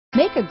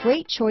Make a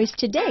great choice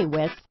today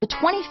with the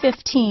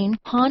 2015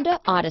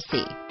 Honda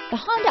Odyssey. The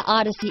Honda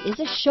Odyssey is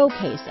a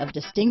showcase of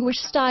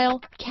distinguished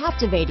style,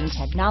 captivating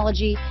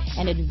technology,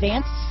 and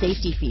advanced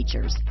safety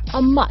features.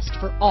 A must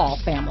for all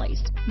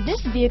families.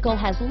 This vehicle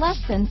has less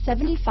than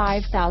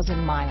 75,000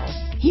 miles.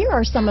 Here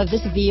are some of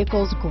this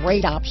vehicle's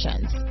great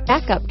options: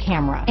 backup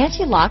camera,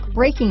 anti-lock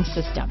braking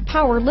system,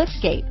 power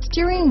liftgate,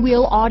 steering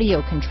wheel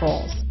audio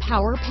controls,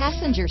 power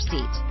passenger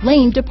seat,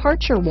 lane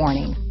departure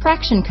warning,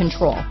 traction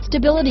control,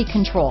 stability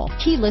control,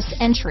 keyless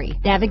entry,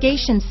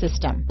 navigation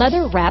system,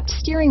 leather-wrapped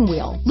steering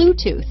wheel,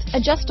 Bluetooth,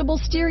 adjustable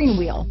steering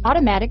wheel,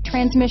 automatic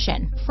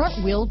transmission,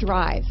 front-wheel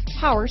drive,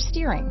 power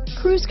steering,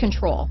 cruise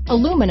control,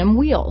 aluminum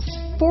wheels,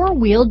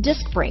 four-wheel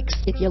disc brakes.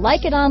 If you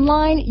like it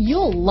online,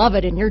 you'll love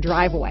it in your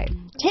driveway.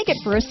 Take it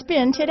for a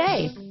spin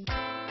today.